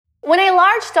When a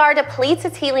large star depletes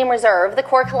its helium reserve, the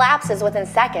core collapses within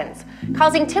seconds,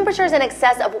 causing temperatures in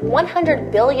excess of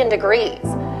 100 billion degrees.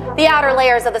 The outer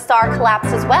layers of the star collapse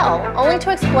as well, only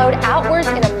to explode outwards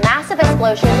in a massive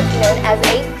explosion known as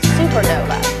a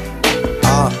supernova.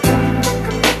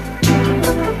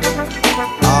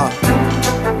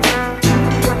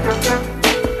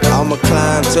 I'ma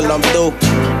climb till I'm through.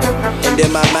 And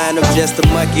in my mind I'm just a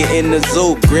monkey in the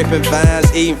zoo, gripping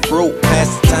vines, eating fruit,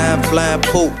 pass the time, flying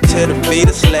poop to the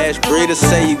feeder/breeder.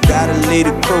 Say you gotta lead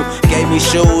a crew. Gave me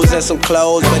shoes and some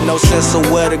clothes, but no sense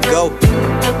of where to go.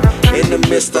 In the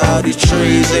midst of all these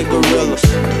trees and gorillas.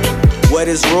 What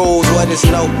is rules, what is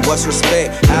no, what's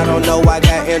respect? I don't know, I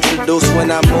got introduced when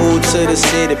I moved to the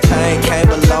city. Pain came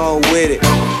along with it.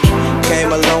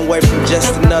 Came a long way from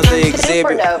just another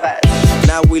exhibit.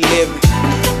 Now we living,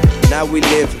 now we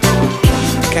living.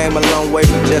 Came a long way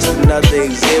from just another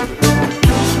exhibit.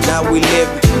 Now we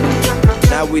living,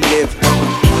 now we living.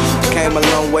 Came a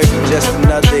long way from just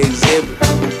another exhibit.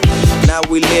 Now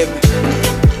we living,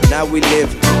 now we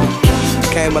living.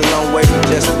 Came a long way from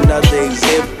just another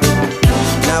exhibit.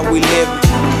 Now we living,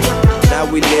 now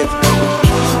we living.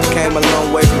 Came a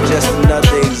long way from just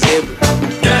another exhibit.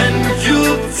 Can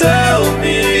you tell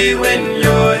me when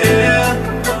you're here?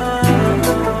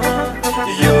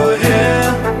 You're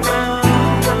here.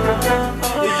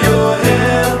 You're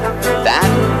here. That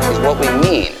is what we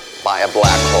mean by a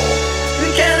black hole.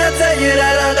 Can I tell you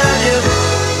that I love you?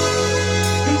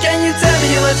 Can you tell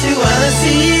me what you wanna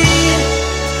see?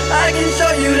 I can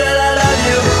show you that I love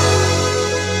you,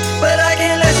 but I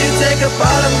can't let you take a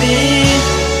part of me.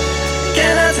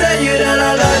 Can I tell you that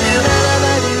I love you?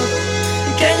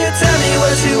 Can you tell me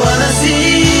what you wanna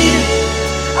see?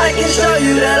 I can show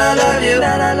you that I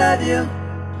love you,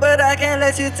 but I can't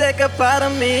let you take a part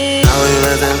of me. Now we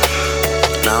living,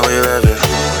 now we living.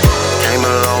 Came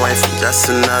a long way from just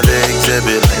another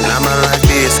exhibit. Like now my life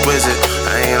be exquisite.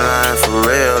 I ain't lying for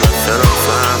real. I feel I'm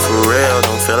flying for real.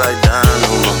 Don't feel like dying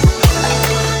no more.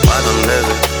 While I'm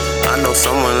living, I know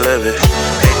someone living.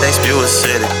 Hate they spew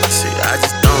acidic. See, I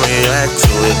just don't react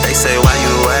to it. They say why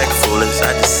you act foolish.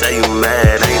 I just say you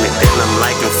mad, ain't it? And I'm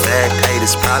like in fact, hey,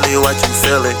 this probably what you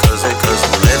feeling. Cause I'm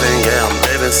living, yeah, I'm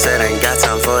living. Said ain't got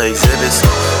time for exhibits.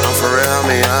 I'm for real, I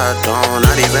mean I don't.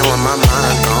 Not even when my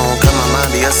mind gone. Cause my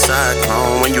mind be a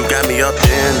cyclone. When you got me up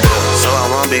in there, so I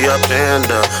won't be up in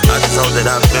there. I just hope that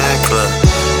I've been clear.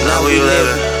 Now we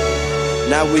living,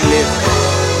 now we living.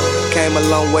 Came a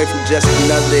long way from just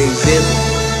another exhibit.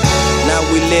 Now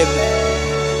we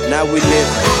living, now we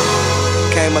living.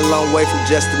 Came a long way from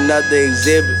just another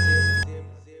exhibit.